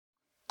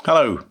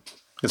Hello,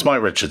 it's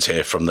Mike Richards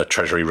here from the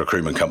Treasury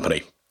Recruitment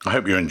Company. I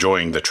hope you're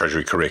enjoying the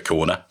Treasury Career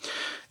Corner.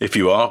 If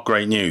you are,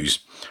 great news.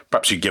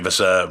 Perhaps you give us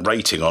a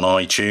rating on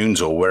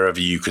iTunes or wherever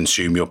you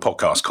consume your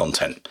podcast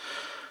content.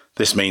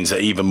 This means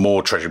that even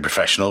more Treasury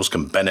professionals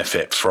can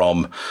benefit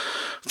from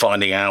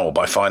finding out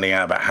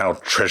about how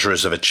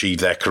Treasurers have achieved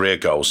their career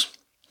goals.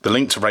 The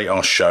link to rate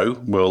our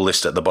show we'll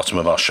list at the bottom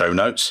of our show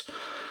notes.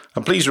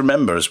 And please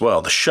remember as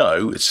well, the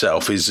show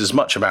itself is as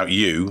much about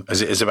you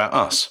as it is about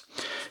us.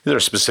 If there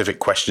are specific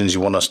questions you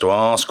want us to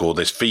ask or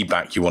there's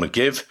feedback you want to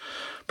give,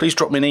 please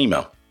drop me an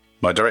email.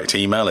 My direct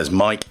email is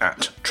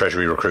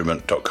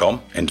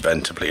mike@treasuryrecruitment.com,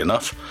 inventively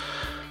enough.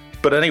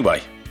 But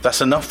anyway, that's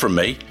enough from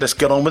me. Let's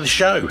get on with the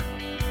show.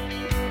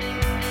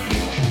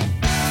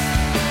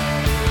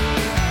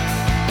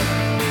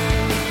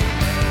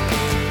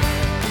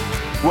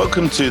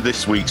 Welcome to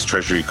this week's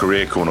Treasury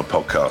Career Corner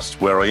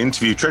podcast, where I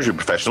interview Treasury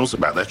professionals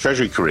about their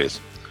Treasury careers.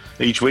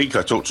 Each week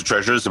I talk to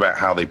Treasurers about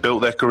how they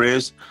built their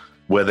careers,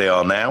 where they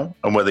are now,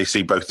 and where they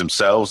see both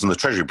themselves and the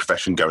Treasury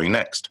profession going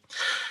next.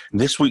 In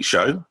this week's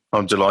show,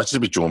 I'm delighted to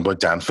be joined by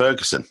Dan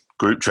Ferguson,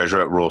 Group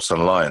Treasurer at Royal Sun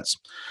Alliance.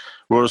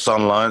 Royal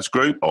Sun Alliance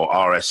Group, or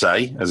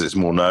RSA as it's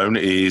more known,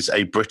 is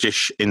a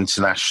British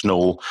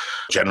international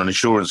general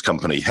insurance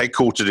company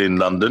headquartered in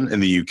London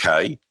in the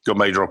UK, got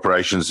major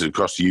operations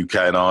across the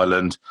UK and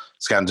Ireland,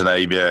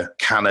 Scandinavia,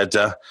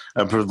 Canada,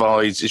 and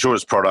provides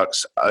insurance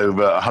products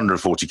over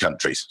 140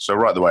 countries. So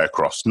right the way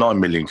across, 9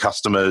 million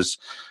customers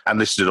and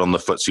listed on the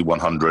FTSE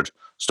 100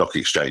 stock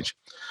exchange.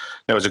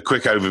 Now, as a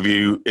quick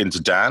overview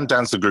into Dan,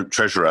 Dan's the Group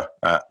Treasurer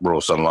at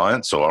Royal Sun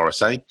Alliance, or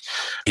RSA.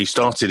 He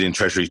started in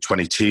Treasury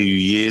 22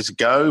 years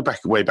ago,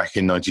 way back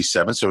in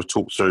 97, so we'll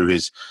talk through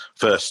his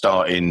first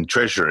start in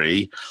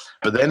Treasury.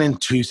 But then in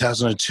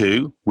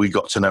 2002, we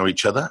got to know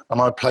each other,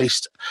 and I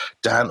placed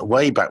Dan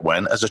way back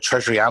when as a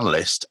Treasury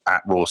analyst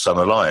at Royal Sun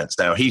Alliance.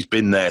 Now, he's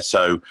been there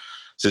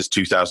since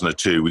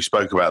 2002. We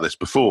spoke about this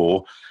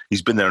before.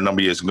 He's been there a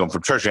number of years and gone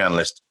from Treasury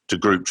analyst to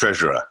Group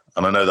Treasurer.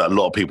 And I know that a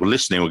lot of people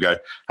listening will go,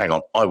 hang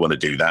on, I want to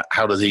do that.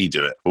 How does he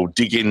do it? We'll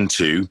dig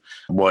into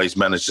why he's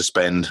managed to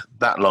spend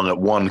that long at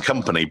one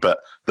company, but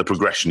the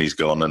progression he's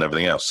gone and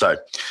everything else. So,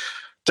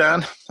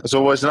 Dan, as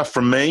always, enough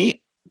from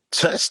me.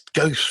 Let's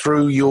go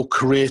through your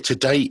career to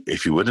date,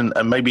 if you would, and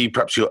maybe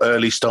perhaps your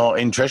early start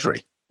in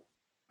Treasury.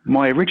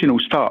 My original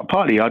start,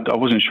 partly I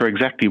wasn't sure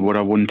exactly what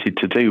I wanted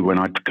to do when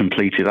I'd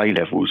completed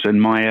A-levels,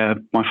 and my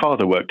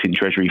father worked in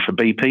Treasury for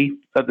BP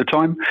at the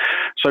time,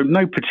 so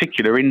no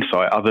particular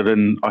insight other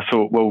than I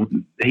thought, well,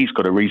 he's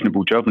got a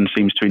reasonable job and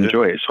seems to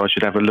enjoy it, so I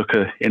should have a look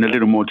in a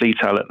little more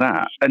detail at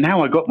that. And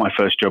how I got my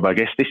first job, I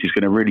guess this is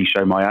going to really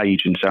show my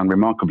age and sound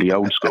remarkably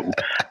old school.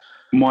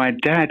 My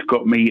dad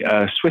got me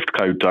a Swift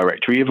code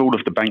directory of all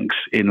of the banks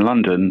in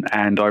London,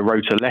 and I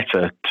wrote a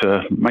letter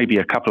to maybe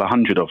a couple of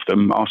hundred of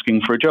them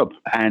asking for a job.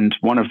 And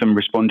one of them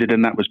responded,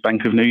 and that was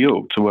Bank of New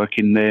York, to work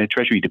in their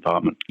Treasury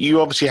department. You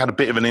obviously had a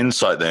bit of an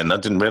insight then. I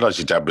didn't realise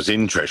your dad was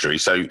in Treasury,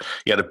 so you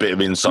had a bit of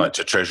insight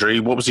to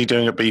Treasury. What was he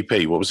doing at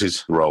BP? What was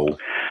his role?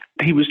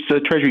 He was the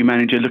Treasury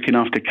manager looking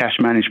after cash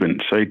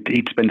management. So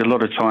he'd spend a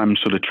lot of time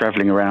sort of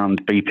travelling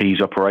around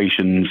BP's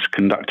operations,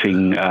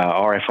 conducting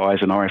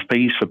RFIs and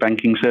RFPs for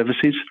banking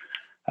services.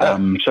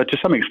 So to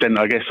some extent,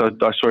 I guess I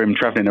saw him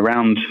travelling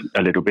around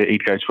a little bit.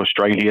 He'd go to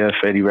Australia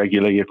fairly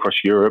regularly, across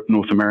Europe,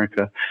 North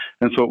America,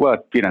 and thought, well,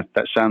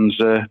 that sounds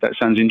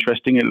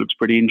interesting. It looks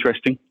pretty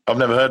interesting. I've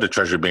never heard of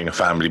Treasury being a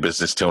family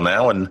business till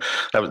now, and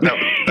that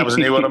was a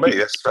new one to me.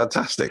 That's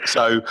fantastic.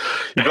 So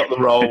you got the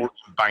role of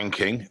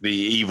banking, the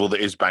evil that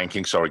is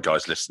banking. Sorry,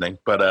 guys listening,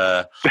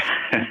 but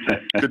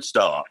good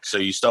start. So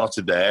you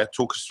started there.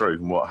 Talk us through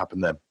what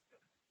happened then.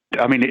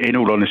 I mean, in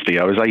all honesty,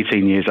 I was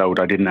 18 years old.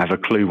 I didn't have a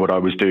clue what I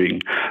was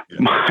doing.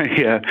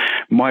 Yeah.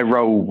 My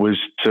role was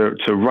to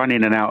run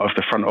in and out of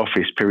the front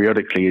office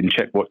periodically and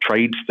check what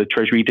trades the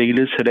Treasury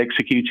dealers had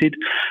executed,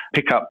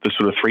 pick up the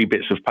sort of 3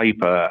 bits of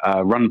paper,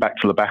 run back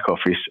to the back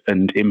office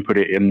and input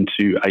it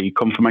into a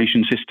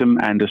confirmation system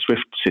and a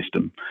Swift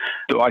system.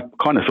 So I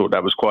kind of thought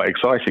that was quite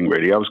exciting,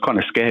 really. I was kind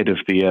of scared of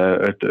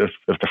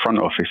the front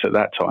office at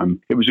that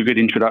time. It was a good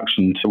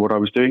introduction to what I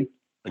was doing.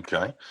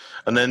 Okay.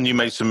 And then you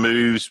made some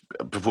moves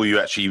before you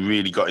actually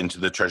really got into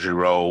the Treasury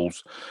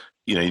roles.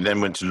 You then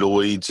went to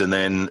Lloyds and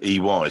then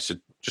EY. So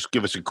just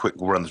give us a quick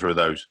run through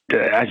those.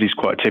 As is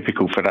quite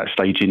typical for that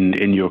stage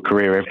in your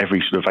career,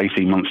 every sort of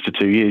 18 months to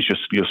 2 years,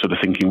 you're sort of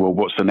thinking, well,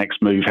 what's the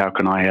next move? How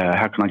can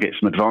I get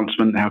some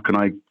advancement? How can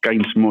I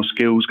gain some more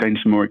skills, gain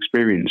some more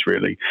experience,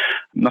 really?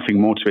 Nothing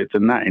more to it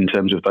than that in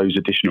terms of those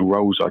additional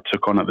roles I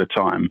took on at the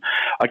time.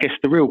 I guess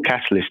the real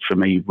catalyst for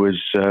me was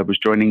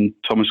joining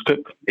Thomas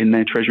Cook in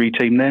their Treasury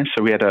team there.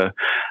 So we had a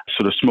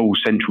sort of small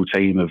central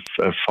team of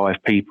 5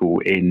 people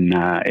in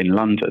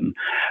London.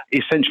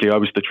 Essentially, I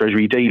was the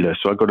Treasury dealer,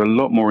 so I got a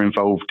lot lot more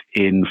involved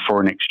in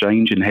foreign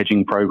exchange and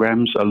hedging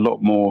programs, a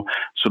lot more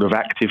sort of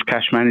active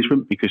cash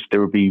management, because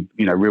there would be,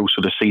 real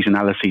sort of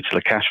seasonality to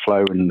the cash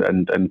flow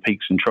and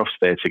peaks and troughs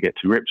there to get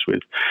to grips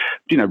with.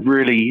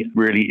 Really,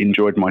 really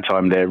enjoyed my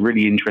time there.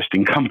 Really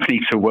interesting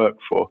company to work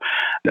for.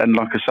 And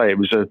like I say, it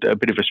was a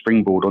bit of a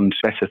springboard on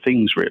better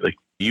things, really.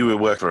 You were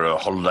working for a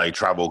holiday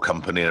travel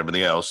company and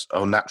everything else.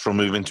 Oh, natural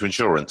move into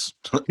insurance.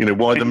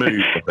 Why the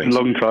move? A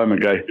long time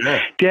ago.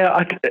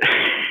 Yeah.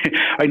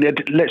 I mean,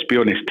 let's be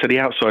honest, to the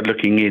outside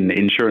looking in,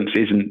 insurance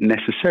isn't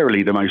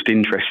necessarily the most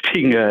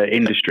interesting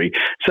industry,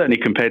 certainly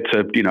compared to,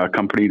 a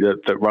company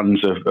that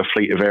runs a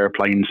fleet of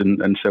airplanes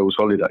and sells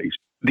holidays.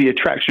 The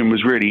attraction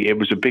was really, it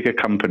was a bigger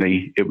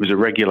company, it was a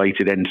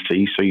regulated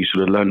entity, so you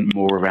sort of learned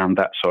more around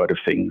that side of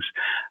things.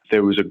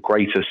 There was a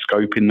greater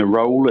scope in the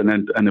role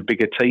and a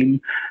bigger team.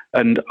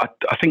 And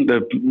I think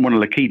one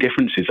of the key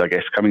differences, I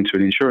guess, coming to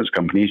an insurance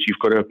company is you've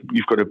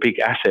got a big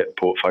asset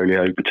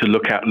portfolio to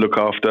look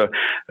after,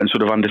 and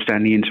sort of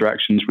understand the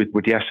interactions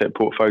with the asset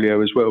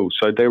portfolio as well.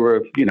 So there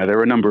were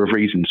a number of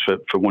reasons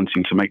for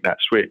wanting to make that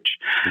switch.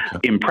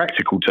 Okay. In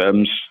practical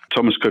terms,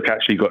 Thomas Cook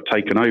actually got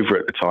taken over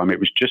at the time. It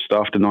was just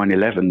after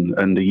 9/11,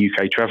 and the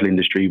UK travel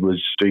industry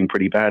was doing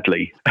pretty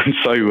badly. And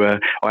so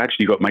I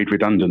actually got made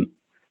redundant.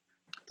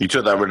 You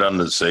took that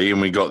redundancy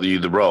and we got you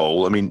the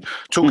role. I mean,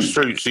 talk us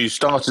through. So you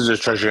started as a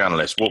treasury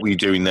analyst. What were you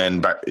doing then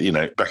back in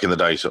the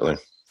day sort of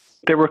thing?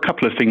 There were a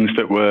couple of things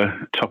that were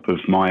top of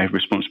my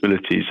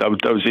responsibilities. I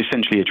was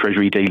essentially a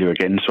treasury dealer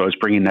again, so I was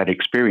bringing that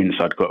experience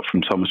I'd got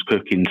from Thomas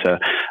Cook into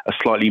a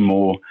slightly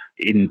more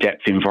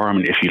in-depth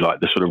environment, if you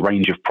like. The sort of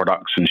range of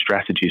products and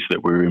strategies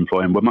that we were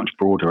employing were much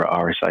broader at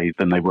RSA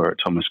than they were at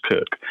Thomas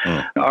Cook.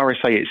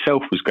 RSA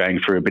itself was going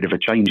through a bit of a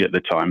change at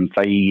the time.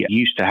 They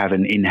used to have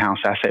an in-house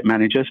asset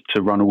manager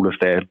to run all of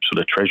their sort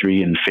of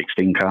treasury and fixed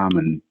income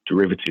and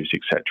derivatives,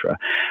 etc.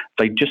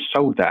 They just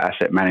sold that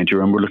asset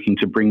manager and were looking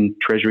to bring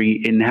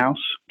treasury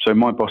in-house. So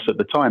my boss at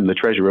the time, the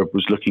treasurer,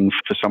 was looking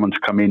for someone to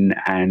come in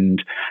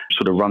and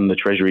sort of run the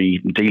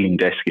treasury dealing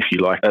desk, if you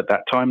like, at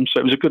that time. So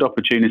it was a good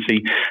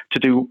opportunity to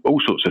do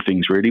all sorts of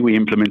things, really. We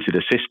implemented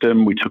a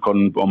system, we took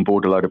on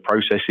board a load of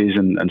processes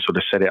and sort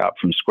of set it up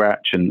from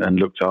scratch and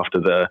looked after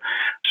the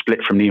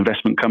split from the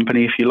investment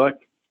company, if you like.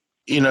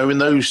 In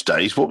those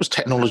days, what was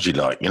technology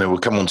like? We'll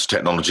come on to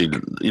technology.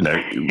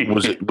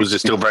 Was it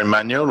still very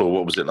manual, or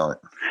what was it like?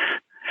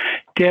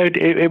 Yeah,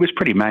 it was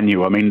pretty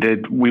manual. I mean,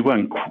 we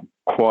weren't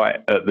quite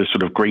at the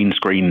sort of green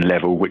screen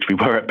level, which we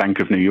were at Bank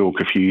of New York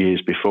a few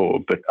years before.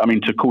 But I mean,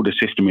 to call the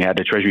system we had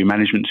a treasury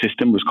management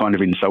system was kind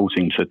of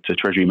insulting to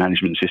treasury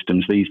management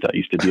systems these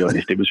days, to be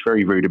honest. It was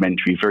very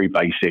rudimentary, very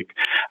basic.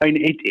 I mean,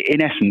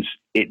 in essence,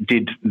 it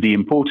did the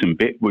important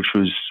bit, which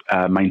was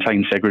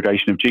maintain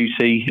segregation of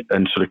duty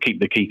and sort of keep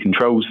the key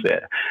controls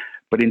there.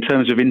 But in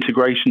terms of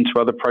integration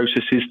to other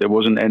processes, there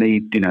wasn't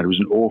any, there was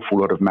an awful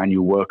lot of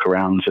manual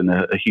workarounds and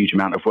a huge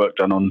amount of work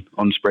done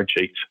on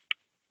spreadsheets.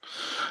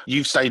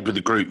 You've stayed with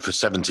the group for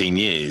 17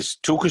 years.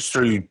 Talk us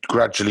through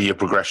gradually your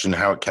progression,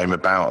 how it came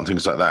about and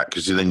things like that,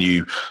 because then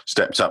you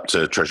stepped up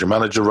to treasury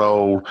manager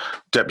role,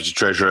 deputy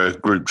treasurer,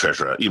 group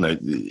treasurer.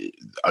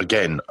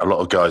 Again, a lot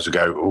of guys will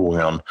go,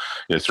 hang on,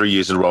 3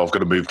 years in a row, I've got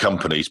to move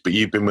companies, but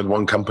you've been with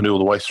one company all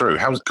the way through.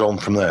 How's it gone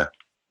from there?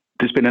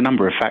 There's been a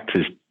number of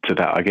factors to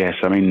that, I guess.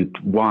 I mean,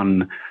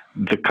 one,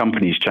 the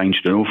company's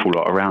changed an awful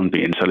lot around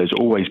me, and so there's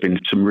always been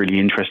some really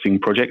interesting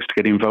projects to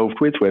get involved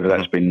with, whether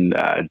that's been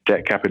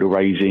debt capital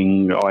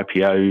raising,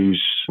 IPOs,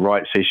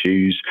 rights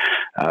issues,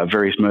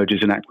 various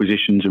mergers and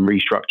acquisitions and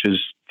restructures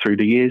through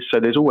the years. So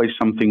there's always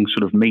something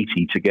sort of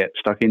meaty to get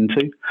stuck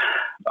into.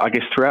 I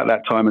guess throughout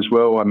that time as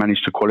well, I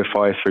managed to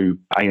qualify through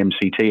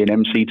AMCT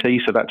and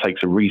MCT, so that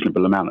takes a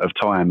reasonable amount of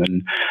time.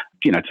 And,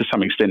 to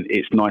some extent,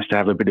 it's nice to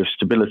have a bit of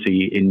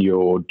stability in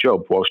your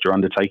job whilst you're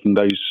undertaking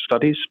those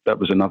studies. That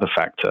was another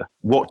factor.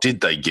 What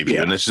did they give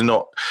you? And this is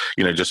not,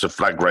 just a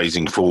flag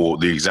raising for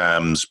the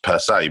exams per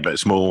se, but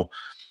it's more,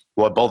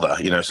 why bother?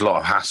 It's a lot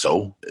of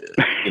hassle.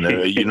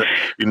 You're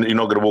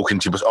not going to walk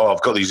into,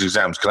 I've got these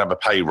exams, can I have a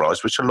pay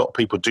rise? Which a lot of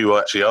people do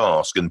actually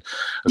ask. And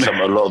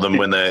a lot of them,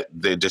 when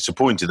they're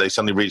disappointed, they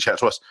suddenly reach out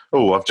to us.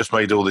 I've just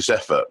made all this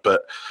effort.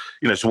 But,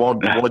 so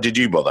why did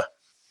you bother?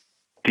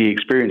 The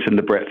experience and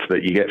the breadth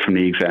that you get from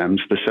the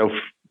exams, the self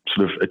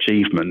sort of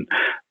achievement,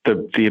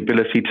 the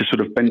ability to sort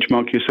of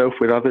benchmark yourself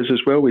with others as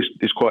well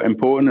is quite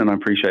important, and I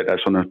appreciate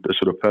that's on a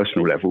sort of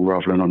personal level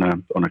rather than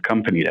on a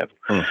company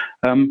level.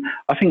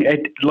 I think,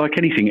 like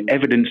anything,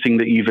 evidencing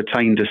that you've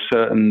attained a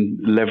certain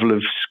level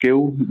of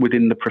skill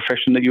within the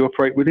profession that you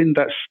operate within,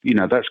 that's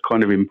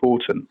kind of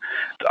important.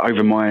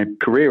 Over my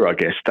career, I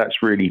guess,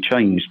 that's really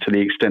changed to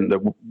the extent that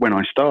when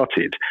I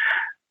started,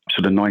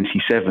 sort of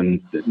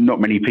 97, not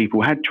many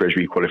people had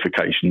treasury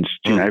qualifications.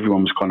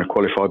 Everyone was kind of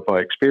qualified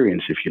by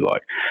experience, if you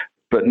like.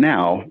 But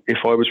now, if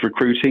I was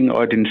recruiting,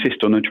 I'd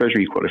insist on a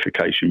treasury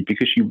qualification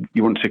because you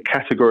want to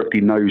categorically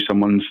know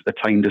someone's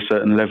attained a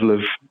certain level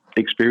of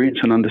experience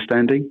and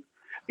understanding.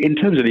 In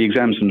terms of the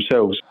exams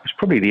themselves, it's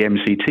probably the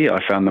MCT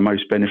I found the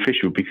most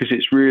beneficial because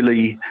it's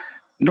really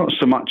not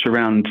so much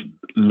around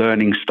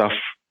learning stuff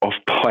off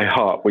by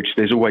heart, which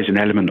there's always an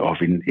element of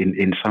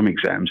in some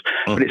exams,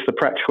 but it's the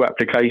practical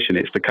application,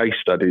 it's the case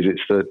studies,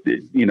 it's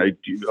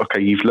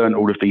okay, you've learned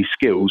all of these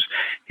skills,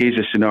 here's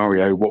a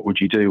scenario, what would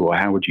you do or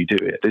how would you do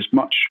it? There's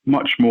much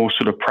more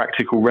sort of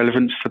practical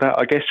relevance to that,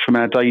 I guess, from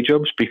our day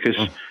jobs, because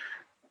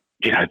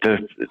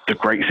the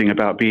great thing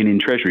about being in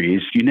Treasury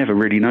is you never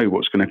really know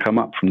what's going to come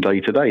up from day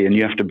to day, and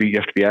you have to be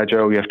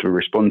agile. You have to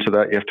respond to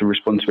that. You have to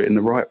respond to it in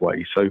the right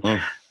way. So,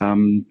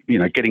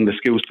 getting the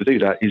skills to do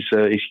that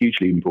is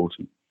hugely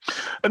important.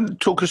 And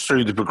talk us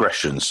through the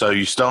progression. So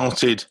you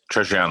started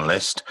Treasury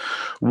Analyst.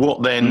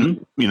 What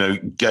then,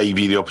 gave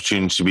you the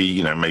opportunity to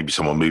be, maybe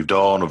someone moved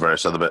on or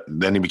various other, but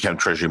then you became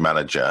Treasury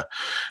Manager.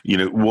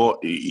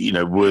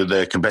 Were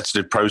there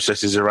competitive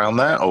processes around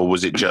that, or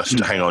was it just,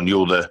 hang on,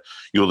 you're the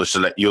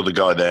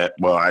guy there.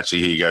 Well,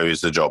 actually, here you go,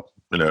 here's the job.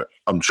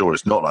 I'm sure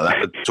it's not like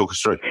that, but talk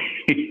us through.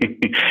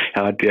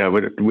 I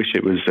wish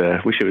it was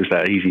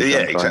that easy.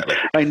 Yeah,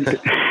 sometimes.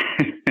 exactly.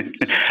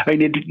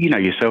 You know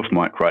yourself,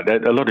 Mike, right?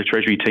 A lot of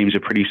Treasury teams are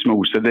pretty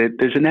small, so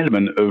there's an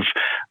element of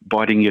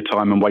biding your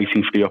time and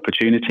waiting for the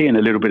opportunity, and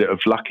a little bit of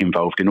luck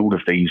involved in all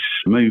of these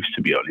moves,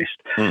 to be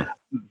honest.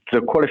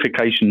 The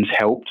qualifications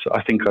helped.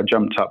 I think I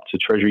jumped up to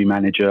Treasury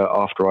Manager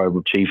after I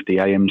achieved the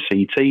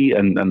AMCT,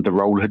 and the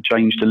role had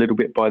changed a little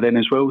bit by then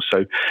as well.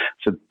 So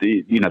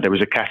there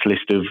was a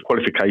catalyst of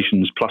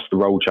qualifications plus the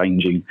role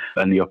changing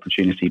and the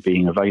opportunity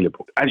being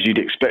available. As you'd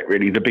expect,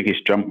 really, the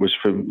biggest jump was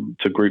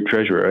to Group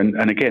Treasurer.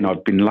 And again,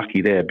 I've been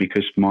lucky there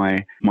because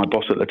my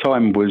boss at the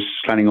time was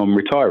planning on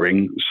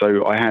retiring.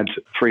 So I had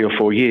 3 or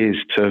 4 years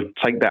to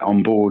take that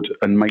on board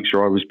and make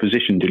sure I was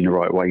positioned in the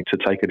right way to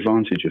take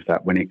advantage of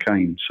that when it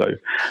came. So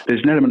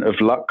there's an element of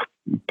luck,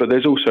 but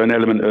there's also an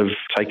element of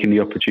taking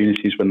the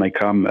opportunities when they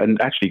come and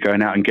actually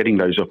going out and getting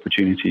those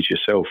opportunities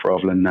yourself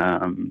rather than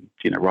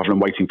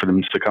waiting for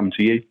them to come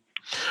to you.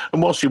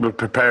 And whilst you were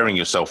preparing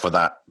yourself for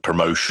that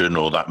promotion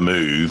or that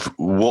move,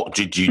 what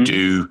did you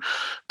do,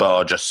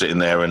 bar just sitting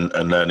there and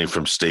learning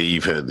from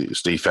Steve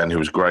Fenn, who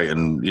was great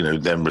and,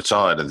 then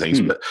retired and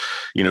things, but,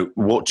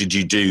 what did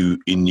you do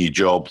in your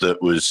job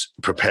that was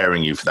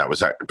preparing you for that? Was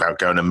that about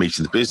going and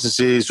meeting the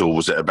businesses, or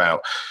was it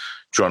about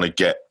trying to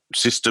get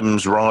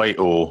systems right,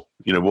 or,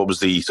 what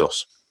was the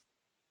ethos?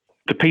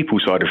 The people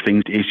side of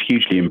things is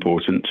hugely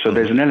important. So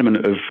there's an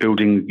element of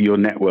building your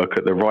network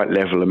at the right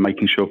level and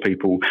making sure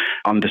people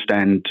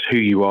understand who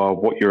you are,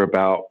 what you're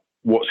about,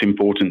 what's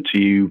important to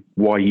you,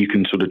 why you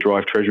can sort of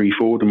drive Treasury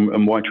forward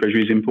and why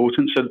Treasury is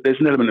important. So there's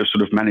an element of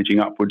sort of managing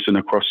upwards and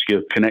across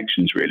your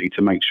connections, really,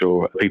 to make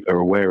sure people are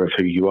aware of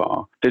who you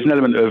are. There's an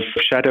element of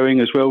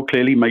shadowing as well,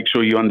 clearly. Make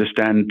sure you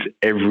understand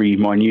every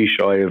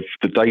minutiae of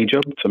the day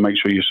job to make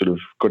sure you've sort of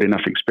got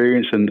enough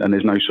experience and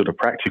there's no sort of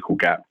practical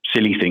gap.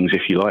 Silly things,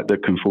 if you like,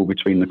 that can fall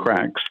between the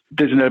cracks.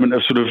 There's an element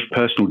of sort of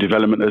personal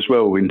development as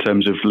well in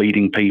terms of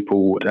leading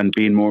people and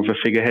being more of a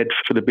figurehead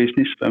for the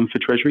business and for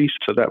Treasury.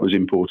 So that was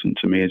important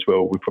to me as well.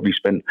 We probably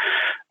spent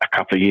a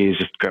couple of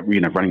years,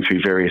 running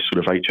through various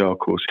sort of HR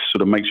courses to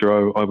sort of make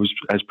sure I was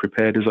as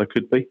prepared as I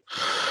could be.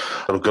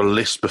 I've got a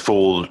list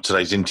before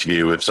today's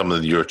interview of some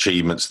of your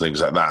achievements,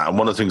 things like that. And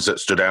one of the things that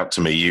stood out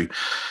to me, you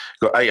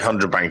got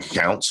 800 bank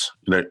accounts.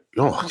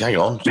 Hang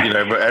on.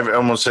 But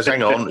everyone says,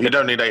 hang on, you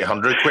don't need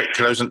 800. Quick,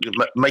 close and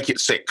make it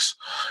 6.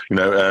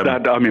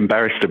 I'm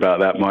embarrassed about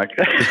that, Mike.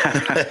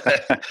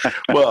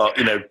 Well,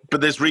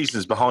 but there's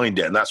reasons behind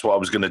it, and that's what I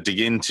was going to dig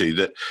into.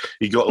 That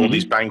you got all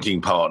these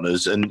banking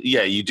partners, and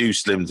you do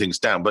slim things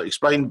down. But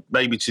explain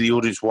maybe to the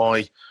audience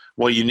why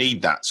you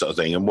need that sort of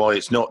thing, and why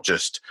it's not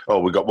just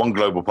we've got one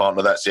global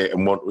partner, that's it,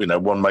 and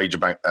one major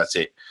bank, that's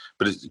it.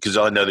 But because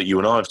I know that you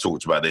and I have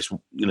talked about this,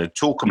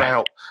 talk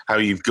about how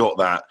you've got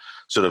that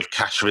sort of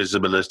cash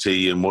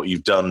visibility and what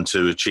you've done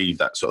to achieve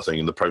that sort of thing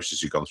and the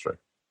process you've gone through.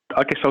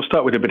 I guess I'll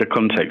start with a bit of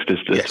context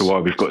as to why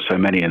we've got so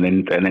many, and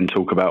then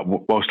talk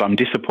about, whilst I'm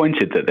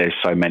disappointed that there's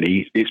so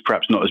many, it's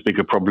perhaps not as big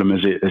a problem as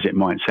it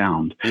might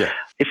sound. Yeah.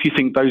 If you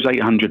think those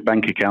 800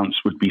 bank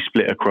accounts would be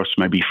split across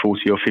maybe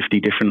 40 or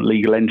 50 different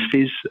legal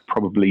entities,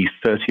 probably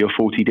 30 or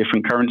 40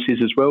 different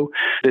currencies as well,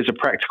 there's a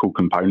practical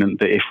component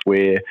that if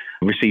we're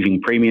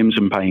receiving premiums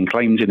and paying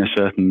claims in a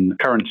certain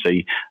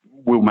currency,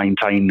 we'll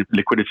maintain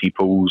liquidity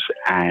pools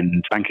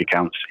and bank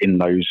accounts in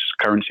those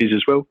currencies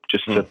as well,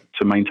 just to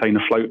maintain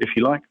afloat, if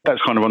you like.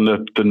 That's kind of on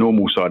the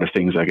normal side of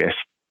things, I guess.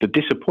 The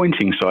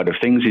disappointing side of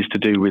things is to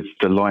do with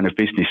the line of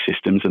business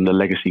systems and the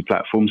legacy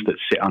platforms that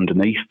sit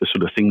underneath, the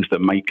sort of things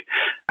that make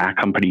our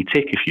company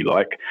tick, if you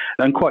like.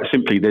 And quite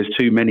simply, there's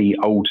too many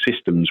old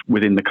systems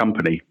within the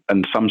company,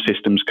 and some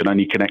systems can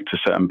only connect to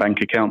certain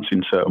bank accounts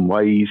in certain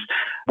ways.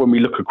 When we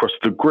look across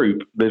the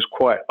group, there's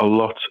quite a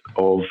lot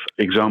of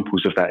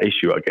examples of that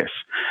issue, I guess.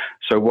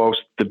 So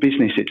whilst the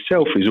business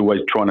itself is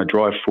always trying to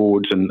drive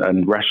forwards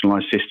and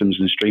rationalise systems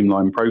and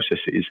streamline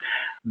processes,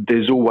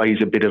 there's always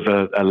a bit of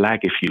a lag,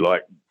 if you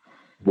like,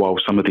 while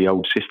some of the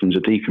old systems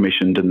are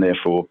decommissioned, and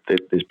therefore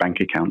there's bank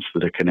accounts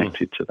that are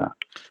connected to that.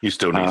 You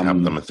still need to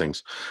have them and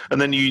things.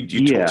 And then you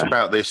talked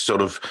about this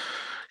sort of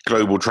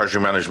global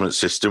treasury management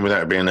system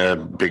without being a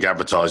big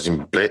advertising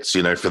blitz,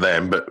 for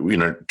them. But,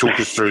 talk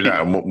us through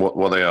that and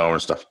what they are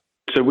and stuff.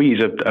 So we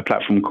use a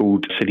platform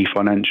called City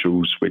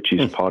Financials, which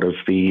is part of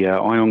the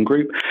Ion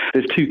Group.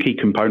 There's two key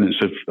components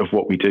of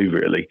what we do,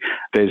 really.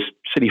 There's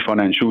City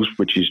Financials,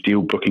 which is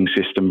deal booking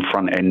system,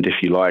 front end, if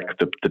you like,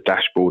 the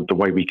dashboard, the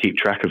way we keep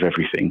track of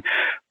everything.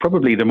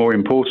 Probably the more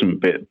important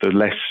bit, the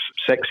less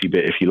sexy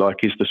bit, if you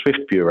like, is the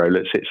Swift Bureau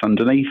that sits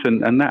underneath,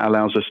 and that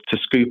allows us to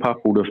scoop up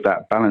all of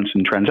that balance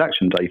and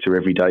transaction data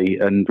every day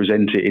and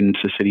present it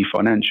into City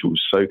Financials.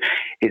 So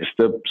it's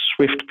the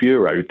Swift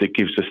Bureau that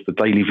gives us the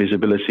daily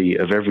visibility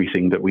of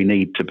everything that we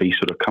need to be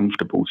sort of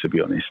comfortable, to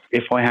be honest.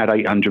 If I had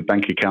 800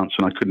 bank accounts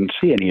and I couldn't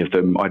see any of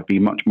them, I'd be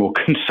much more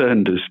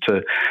concerned as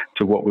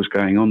to what was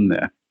going on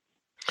there.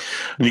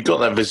 And you've got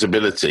that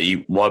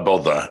visibility, why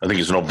bother? I think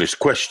it's an obvious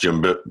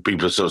question, but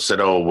people have sort of said,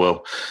 oh,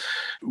 well,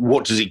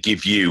 what does it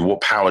give you? What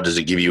power does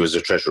it give you as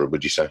a treasurer,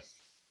 would you say?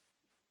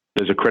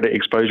 There's a credit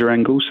exposure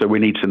angle, so we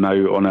need to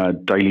know on a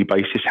daily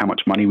basis how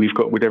much money we've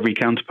got with every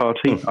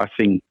counterparty. I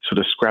think sort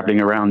of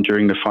scrabbling around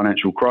during the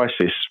financial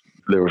crisis,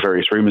 there were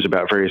various rumours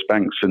about various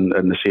banks, and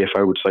the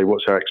CFO would say,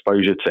 what's our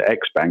exposure to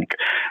X bank?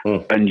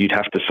 And you'd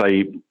have to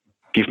say,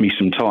 give me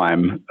some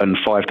time, and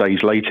 5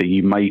 days later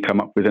you may come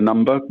up with a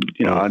number.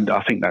 And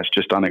I think that's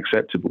just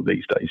unacceptable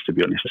these days, to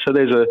be honest. So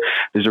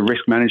there's a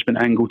risk management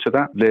angle to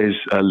that. There's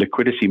a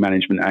liquidity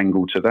management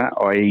angle to that,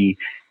 i.e.,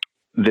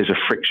 there's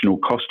a frictional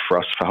cost for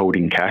us for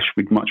holding cash.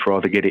 We'd much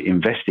rather get it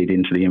invested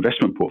into the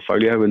investment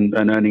portfolio and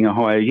earning a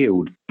higher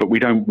yield. But we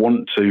don't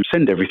want to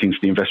send everything to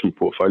the investment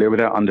portfolio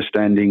without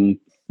understanding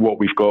what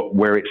we've got,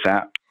 where it's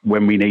at,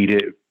 when we need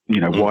it,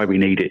 why we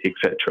need it,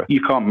 etc.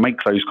 You can't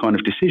make those kind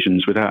of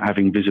decisions without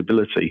having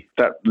visibility.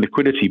 That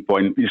liquidity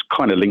point is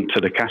kind of linked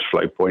to the cash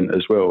flow point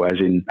as well, as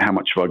in how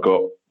much have I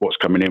got, what's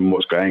coming in,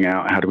 what's going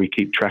out, how do we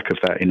keep track of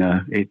that in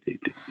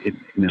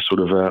a sort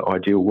of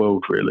ideal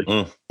world, really.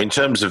 In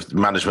terms of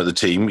management of the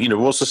team,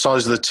 what's the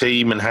size of the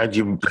team and how do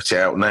you put it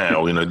out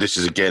now? This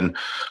is, again,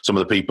 some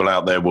of the people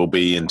out there will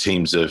be in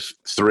teams of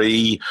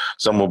 3,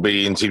 some will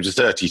be in teams of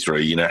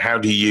 33. How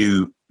do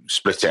you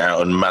split it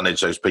out and manage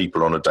those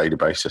people on a daily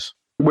basis?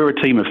 We're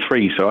a team of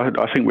 3, so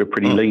I think we're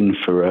pretty lean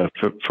for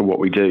what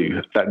we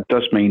do. That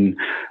does mean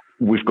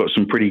we've got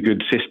some pretty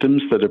good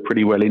systems that are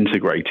pretty well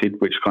integrated,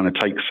 which kind of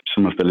takes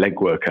some of the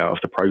legwork out of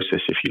the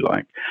process, if you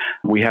like.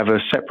 We have a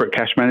separate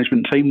cash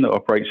management team that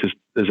operates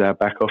as our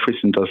back office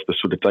and does the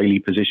sort of daily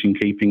position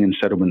keeping and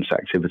settlements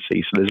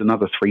activity. So there's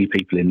another 3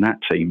 people in that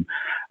team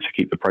to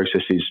keep the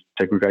processes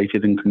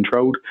segregated and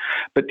controlled.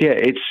 But yeah,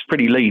 it's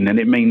pretty lean, and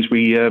it means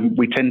we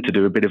tend to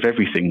do a bit of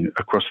everything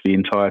across the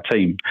entire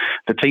team.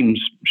 The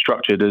team's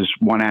structured as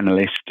one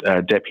analyst,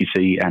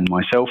 deputy, and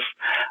myself.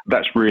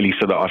 That's really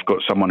so that I've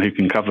got someone who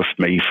can cover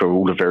for me for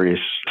all the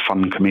various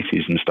fun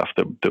committees and stuff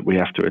that we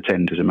have to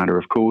attend as a matter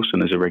of course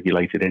and as a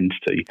regulated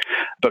entity.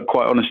 But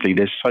quite honestly,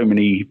 there's so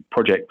many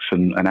projects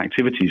and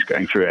activities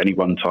going through at any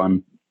one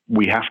time.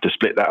 We have to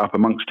split that up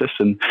amongst us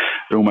and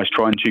almost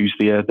try and choose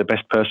the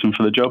best person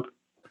for the job.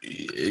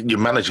 You're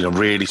managing a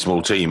really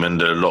small team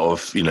and a lot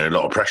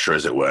of pressure,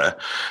 as it were.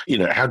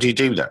 How do you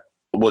do that?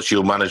 What's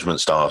your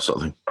management style, sort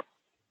of thing?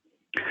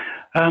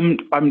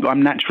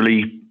 I'm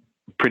naturally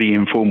pretty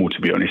informal, to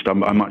be honest. I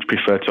much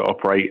prefer to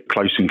operate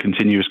close and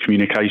continuous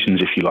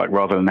communications, if you like,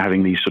 rather than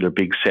having these sort of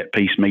big set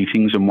piece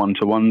meetings and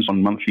one-to-ones on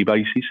a monthly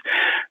basis.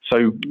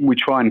 So we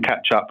try and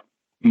catch up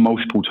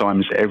multiple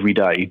times every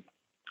day.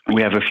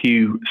 We have a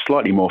few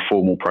slightly more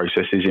formal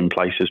processes in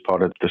place as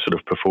part of the sort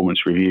of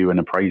performance review and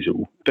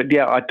appraisal. But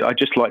yeah, I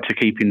just like to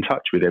keep in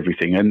touch with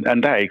everything.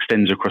 And that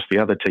extends across the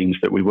other teams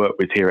that we work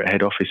with here at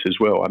head office as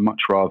well. I'd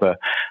much rather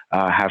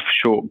have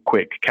short,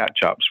 quick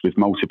catch-ups with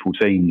multiple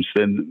teams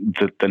than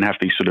have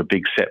these sort of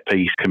big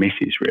set-piece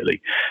committees,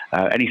 really.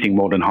 Anything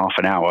more than half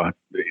an hour,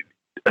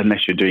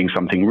 unless you're doing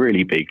something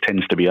really big,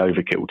 tends to be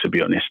overkill, to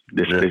be honest.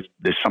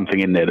 There's something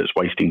in there that's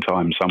wasting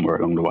time somewhere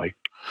along the way.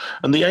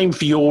 And the aim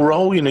for your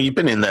role, you've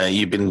been in there,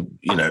 you've been,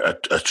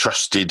 a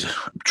trusted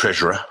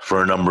treasurer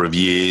for a number of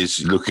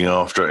years, looking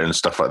after it and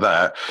stuff like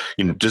that.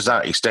 Does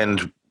that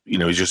extend,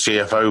 is your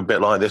CFO a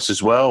bit like this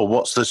as well?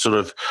 What's the sort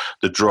of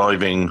the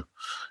driving,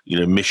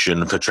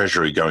 mission for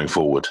Treasury going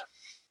forward?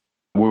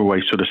 We're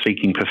always sort of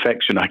seeking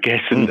perfection, I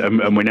guess, and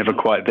we're never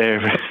quite there.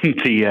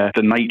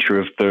 The nature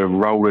of the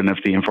role and of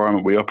the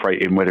environment we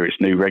operate in, whether it's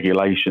new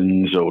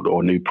regulations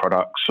or new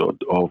products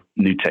or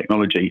new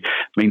technology,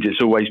 means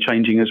it's always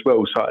changing as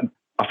well. So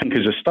I think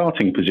as a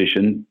starting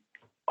position,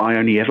 I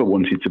only ever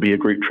wanted to be a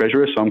group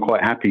treasurer, so I'm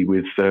quite happy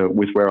with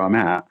where I'm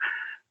at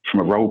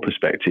from a role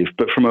perspective.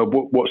 But from a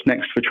what's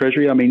next for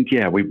Treasury, I mean,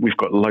 yeah, we've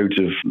got loads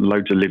of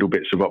little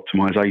bits of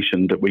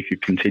optimization that we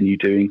could continue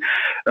doing.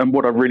 And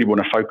what I really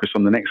want to focus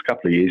on the next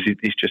couple of years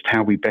is just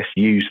how we best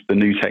use the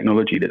new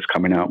technology that's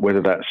coming out,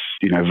 whether that's,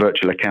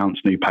 virtual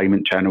accounts, new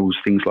payment channels,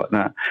 things like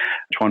that,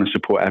 trying to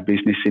support our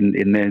business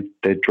in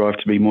their drive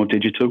to be more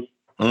digital.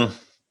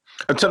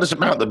 And tell us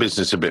about the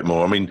business a bit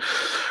more. I mean,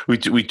 we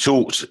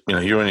talked,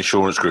 you're an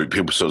insurance group.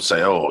 People sort of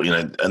say,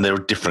 and there are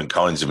different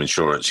kinds of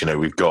insurance.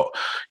 We've got,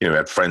 we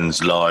had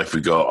Friends Life,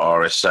 we've got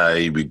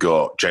RSA, we've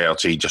got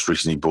JLT just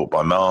recently bought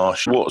by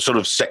Marsh. What sort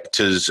of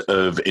sectors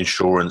of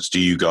insurance do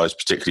you guys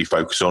particularly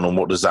focus on, and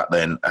how does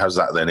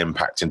that then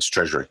impact into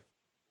Treasury?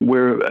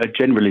 We're a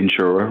general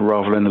insurer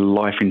rather than a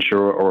life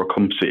insurer or a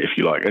composite, if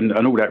you like. And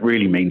all that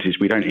really means is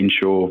we don't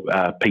insure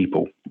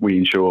people. We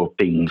insure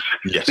things.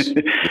 Yes.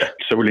 Yeah.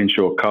 So we'll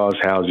insure cars,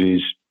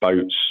 houses,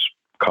 boats,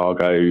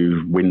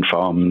 cargo, wind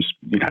farms,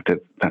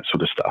 that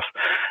sort of stuff.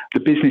 The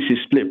business is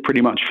split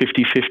pretty much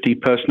 50-50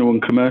 personal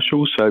and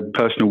commercial. So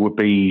personal would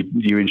be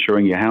you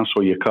insuring your house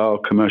or your car.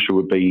 Commercial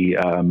would be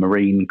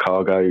marine,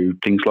 cargo,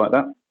 things like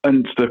that.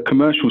 And the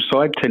commercial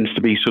side tends to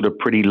be sort of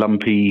pretty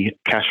lumpy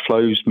cash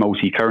flows,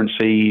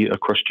 multi-currency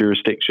across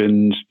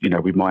jurisdictions.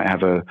 We might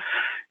have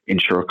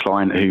insure a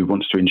client who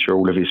wants to insure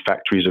all of his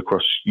factories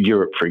across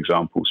Europe, for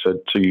example. So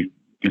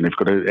they've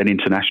got an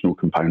international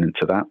component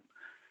to that.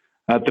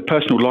 The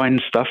personal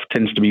line stuff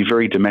tends to be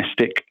very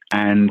domestic,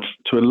 and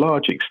to a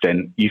large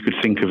extent, you could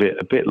think of it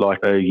a bit like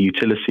a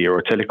utility or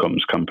a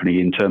telecoms company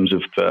in terms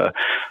of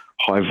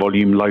high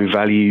volume, low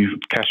value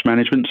cash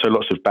management. So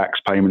lots of backs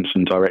payments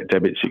and direct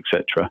debits,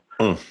 etc.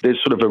 There's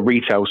sort of a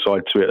retail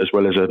side to it as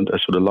well as a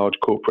sort of large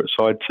corporate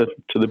side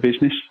to the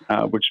business,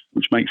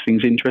 which makes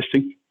things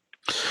interesting.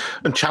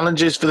 And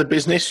challenges for the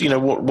business,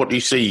 what do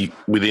you see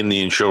within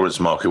the insurance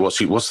market?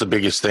 What's the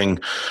biggest thing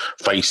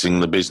facing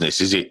the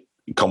business? Is it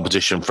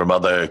competition from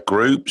other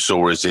groups,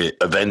 or is it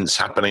events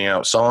happening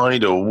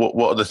outside, or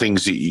what are the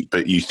things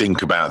that you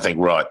think about and think,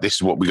 right, this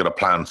is what we've got to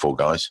plan for,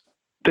 guys?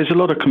 There's a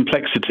lot of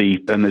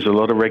complexity and there's a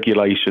lot of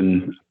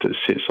regulation that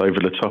sits over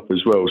the top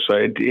as well. So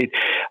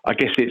I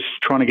guess it's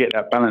trying to get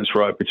that balance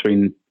right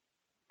between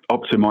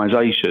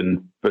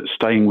optimization, but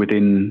staying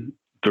within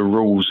the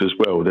rules as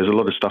well. There's a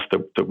lot of stuff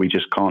that we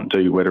just can't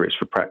do, whether it's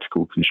for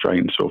practical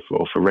constraints or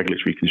for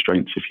regulatory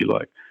constraints, if you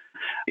like.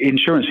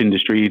 Insurance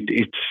industry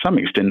is to some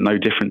extent no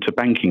different to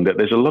banking, that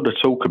there's a lot of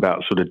talk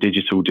about sort of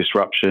digital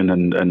disruption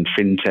and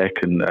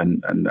fintech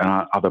and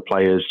other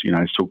players,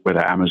 talk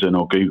whether Amazon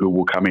or Google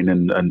will come in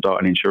and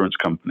start an insurance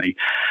company.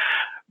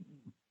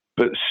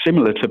 But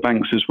similar to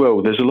banks as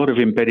well, there's a lot of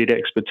embedded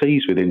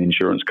expertise within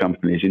insurance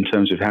companies in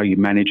terms of how you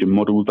manage and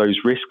model those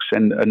risks.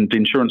 And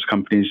insurance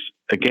companies,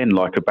 again,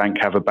 like a bank,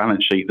 have a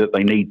balance sheet that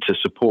they need to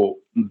support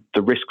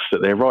the risks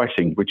that they're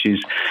writing, which is,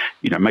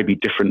 maybe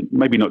different,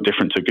 maybe not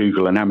different to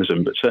Google and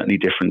Amazon, but certainly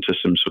different to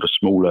some sort of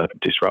smaller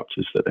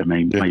disruptors that there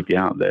may be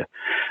out there.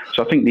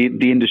 So I think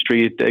the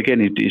industry,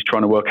 again, is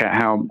trying to work out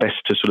how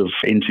best to sort of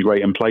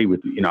integrate and play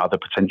with, other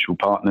potential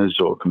partners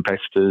or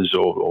competitors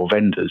or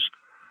vendors.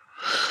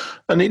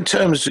 And in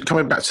terms of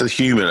coming back to the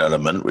human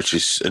element, which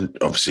is, and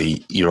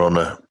obviously you're on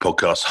a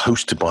podcast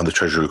hosted by the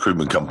Treasury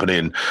Recruitment Company,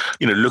 and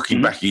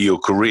looking back at your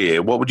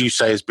career, what would you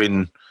say has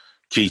been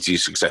key to your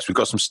success? We've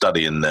got some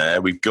study in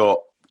there. We've got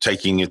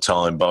taking your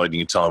time, biding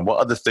your time. What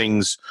other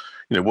things?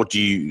 What do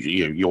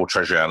your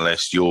treasury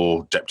analyst,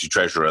 your deputy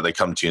treasurer, they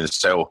come to you and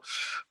say,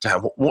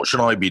 "Damn, what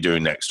should I be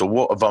doing next?" Or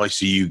what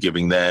advice are you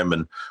giving them?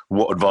 And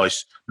what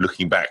advice,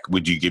 looking back,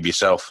 would you give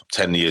yourself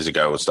 10 years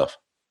ago or stuff?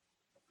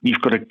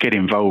 You've got to get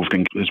involved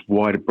in as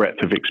wide a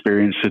breadth of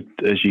experience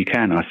as you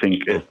can, I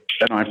think. And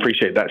I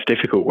appreciate that's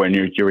difficult when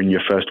you're in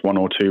your first one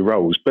or two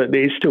roles, but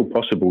it is still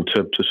possible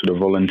to sort of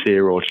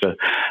volunteer or to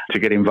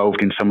get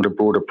involved in some of the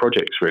broader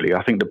projects, really.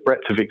 I think the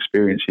breadth of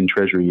experience in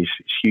Treasury is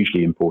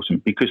hugely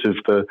important because of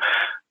the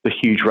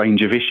huge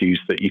range of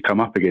issues that you come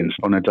up against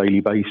on a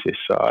daily basis.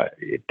 So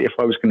if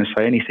I was going to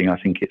say anything, I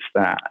think it's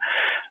that.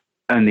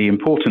 And the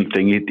important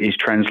thing is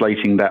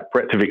translating that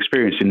breadth of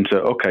experience into,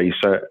 okay,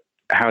 so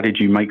how did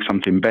you make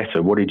something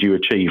better? What did you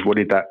achieve? What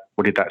did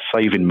that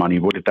save in money?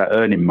 What did that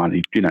earn in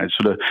money?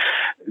 Sort of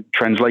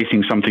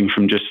translating something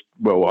from just,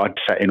 well, I'd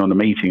sat in on a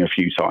meeting a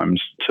few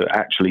times to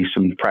actually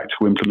some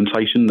practical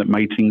implementation that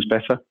made things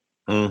better.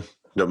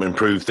 That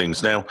improve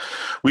things. Now,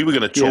 we were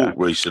going to talk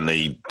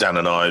recently, Dan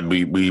and I, and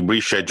we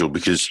rescheduled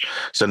because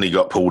suddenly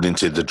got pulled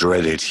into the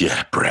dreaded,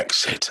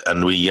 Brexit.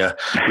 And we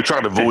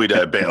tried to avoid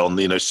it a bit on,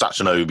 such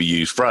an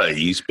overused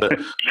phrase, but,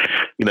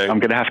 I'm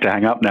going to have to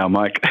hang up now,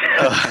 Mike.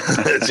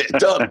 That's it,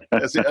 done.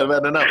 That's it, I've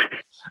had enough.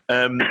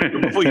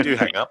 Before you do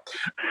hang up,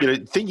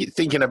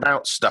 thinking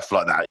about stuff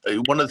like that,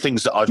 one of the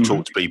things that I've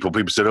talked to people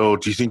said, "Oh,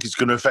 do you think it's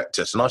going to affect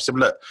us?" And I said,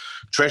 "Look,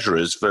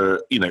 treasurers,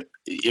 for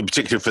in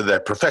particular for their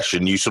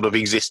profession, you sort of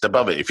exist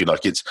above it, if you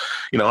like. It's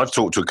I've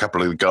talked to a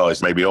couple of the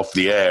guys maybe off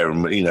the air,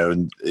 and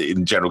and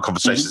in general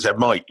conversations, said,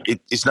 Mike,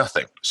 it's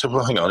nothing. So,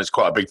 well, hang on, it's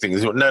quite a big thing.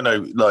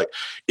 No, like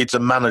it's a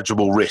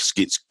manageable risk.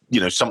 It's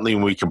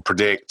something we can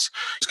predict.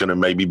 It's going to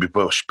maybe be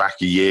pushed back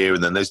a year,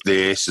 and then there's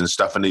this and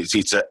stuff, and it's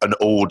an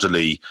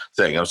orderly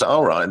thing." I was like,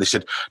 all right. And they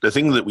said, the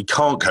thing that we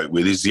can't cope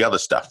with is the other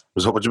stuff. I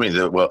was like, what do you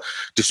mean? Well,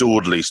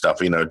 disorderly stuff,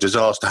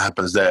 disaster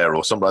happens there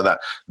or something like that.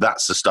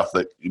 That's the stuff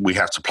that we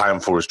have to plan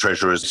for as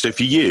treasurers. So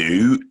for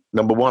you,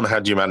 number one,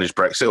 how do you manage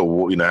Brexit?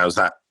 Or, how's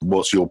that?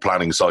 What's your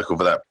planning cycle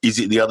for that? Is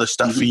it the other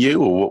stuff for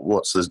you, or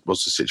what's the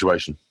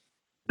situation?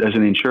 as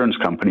an insurance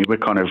company,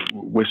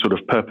 we're sort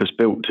of purpose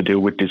built to deal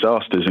with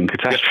disasters and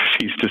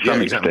catastrophes to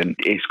some extent.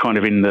 It's kind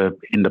of in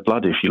the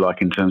blood, if you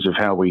like, in terms of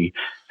how we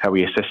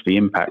assess the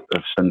impact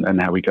of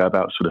and how we go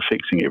about sort of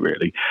fixing it,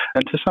 really.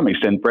 And to some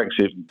extent,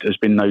 Brexit has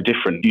been no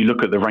different. You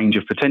look at the range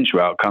of potential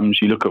outcomes,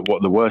 you look at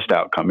what the worst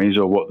outcome is,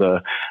 or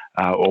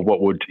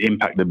what would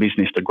impact the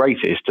business the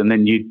greatest, and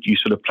then you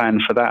sort of plan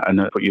for that and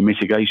put your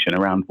mitigation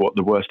around what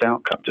the worst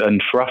outcome.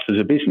 And for us as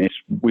a business,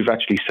 we've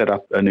actually set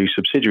up a new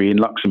subsidiary in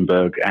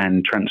Luxembourg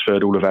and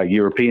transferred all of our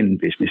European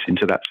business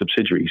into that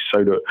subsidiary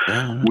so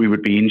that we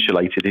would be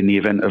insulated in the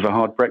event of a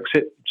hard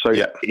Brexit. So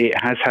it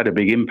has had a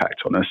big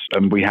impact on us,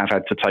 and we have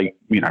had to take,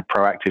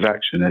 proactive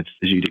action as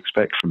you'd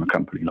expect from a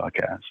company like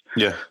ours.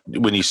 Yeah.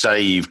 When you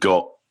say you've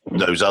got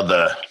those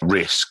other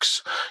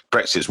risks,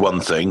 Brexit's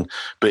one thing,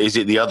 but is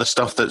it the other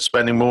stuff that's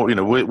spending more?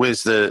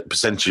 Where's the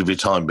percentage of your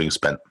time being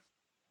spent?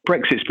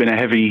 Brexit's been a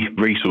heavy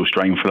resource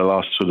drain for the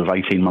last sort of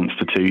 18 months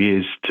to 2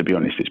 years, to be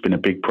honest. It's been a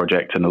big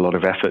project and a lot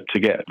of effort to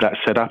get that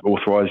set up,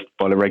 authorised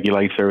by the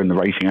regulator and the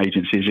rating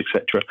agencies,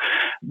 etc.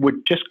 We're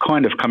just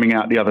kind of coming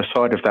out the other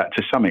side of that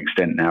to some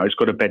extent now. It's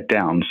got to bed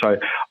down. So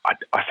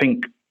I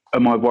think,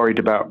 am I worried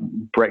about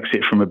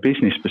Brexit from a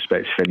business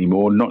perspective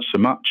anymore? Not so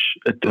much.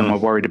 Am I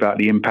worried about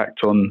the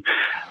impact on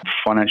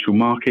financial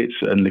markets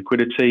and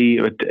liquidity?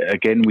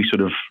 Again,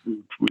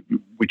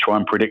 we try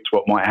and predict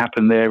what might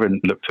happen there and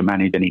look to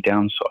manage any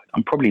downside.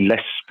 I'm probably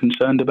less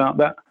concerned about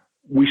that.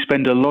 We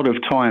spend a lot of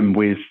time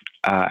with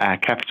our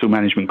capital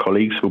management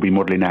colleagues who'll be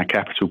modelling our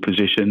capital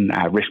position,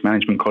 our risk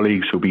management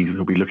colleagues who'll be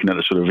looking at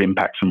the sort of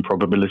impacts and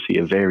probability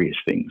of various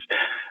things.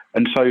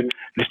 And so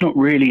there's not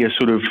really a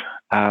sort of,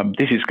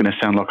 this is going to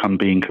sound like I'm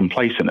being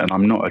complacent, and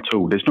I'm not at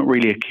all. There's not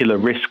really a killer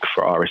risk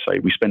for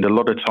RSA. We spend a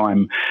lot of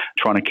time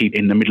trying to keep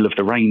in the middle of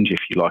the range, if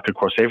you like,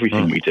 across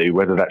everything we do,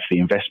 whether that's the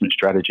investment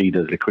strategy,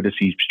 the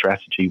liquidity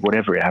strategy,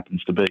 whatever it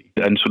happens to be,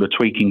 and sort of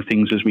tweaking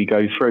things as we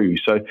go through.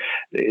 So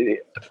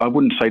I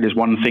wouldn't say there's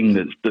one thing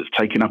that's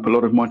taken up a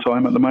lot of my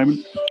time at the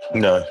moment.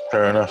 No,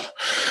 fair enough.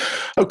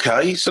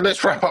 Okay, so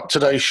let's wrap up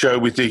today's show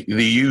with the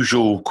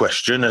usual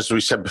question. As we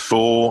said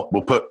before,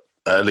 we'll put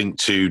a link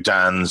to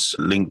Dan's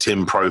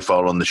LinkedIn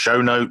profile on the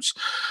show notes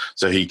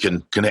so he can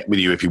connect with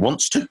you if he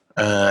wants to,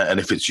 and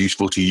if it's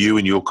useful to you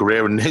in your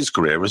career and his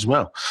career as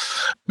well.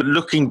 But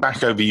looking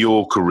back over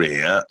your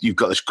career, you've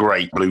got this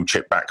great blue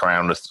chip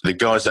background. The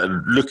guys that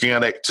are looking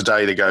at it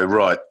today, they go,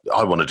 right,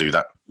 I want to do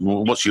that.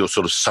 What's your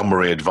sort of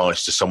summary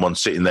advice to someone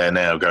sitting there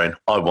now going,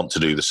 I want to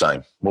do the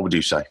same? What would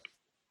you say?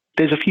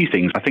 There's a few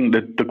things. I think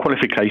that the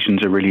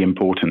qualifications are really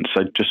important.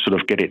 So just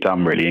sort of get it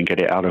done really and get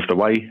it out of the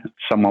way.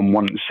 Someone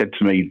once said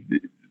to me,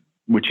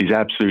 which is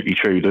absolutely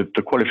true, that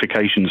the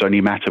qualifications only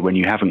matter when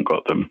you haven't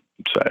got them.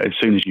 So as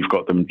soon as you've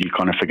got them, you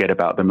kind of forget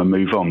about them and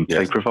move on. Yes.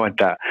 They provide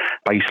that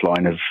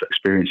baseline of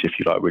experience, if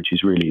you like, which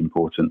is really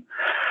important.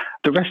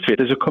 The rest of it,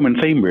 there's a common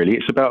theme, really.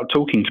 It's about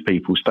talking to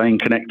people, staying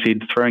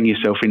connected, throwing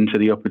yourself into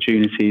the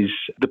opportunities.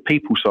 The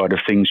people side of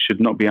things should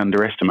not be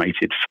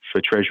underestimated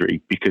for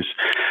Treasury, because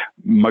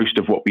most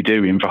of what we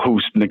do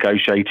involves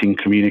negotiating,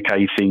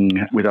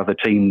 communicating with other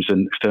teams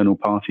and external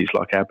parties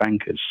like our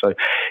bankers. So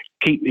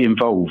keep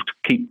involved,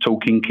 keep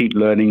talking, keep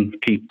learning,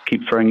 keep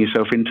throwing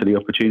yourself into the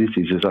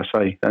opportunities, as I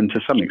say. And to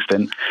some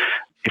extent,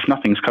 if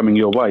nothing's coming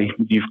your way,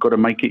 you've got to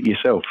make it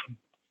yourself.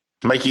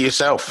 Make it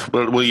yourself.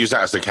 We'll use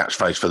that as the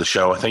catchphrase for the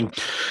show, I think.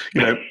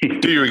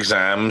 Do your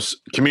exams,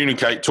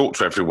 communicate, talk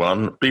to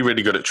everyone, be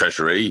really good at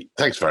Treasury.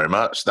 Thanks very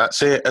much.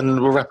 That's it.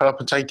 And we'll wrap it up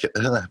and take it.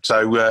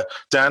 So,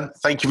 Dan,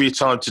 thank you for your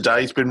time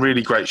today. It's been a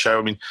really great show.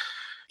 I mean,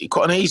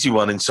 quite an easy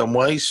one in some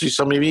ways. For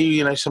some of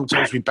you,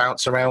 sometimes we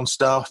bounce around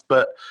stuff.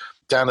 But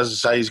Dan, as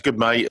I say, is a good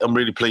mate. I'm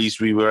really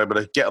pleased we were able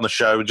to get on the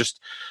show and just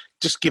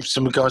give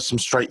some guys some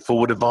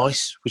straightforward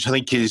advice, which I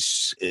think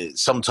is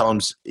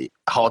sometimes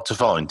hard to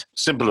find.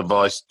 Simple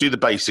advice, do the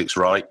basics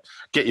right,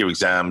 get your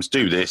exams,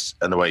 do this,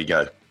 and away you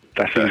go.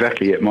 That's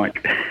exactly it,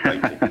 Mike.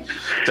 Thank you.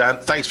 Dan,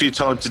 thanks for your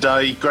time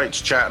today. Great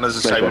to chat. And as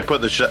I say, we'll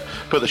put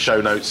the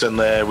show notes in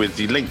there with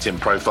the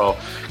LinkedIn profile.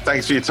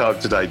 Thanks for your time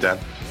today, Dan.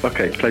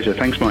 Okay, pleasure.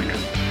 Thanks, Mike.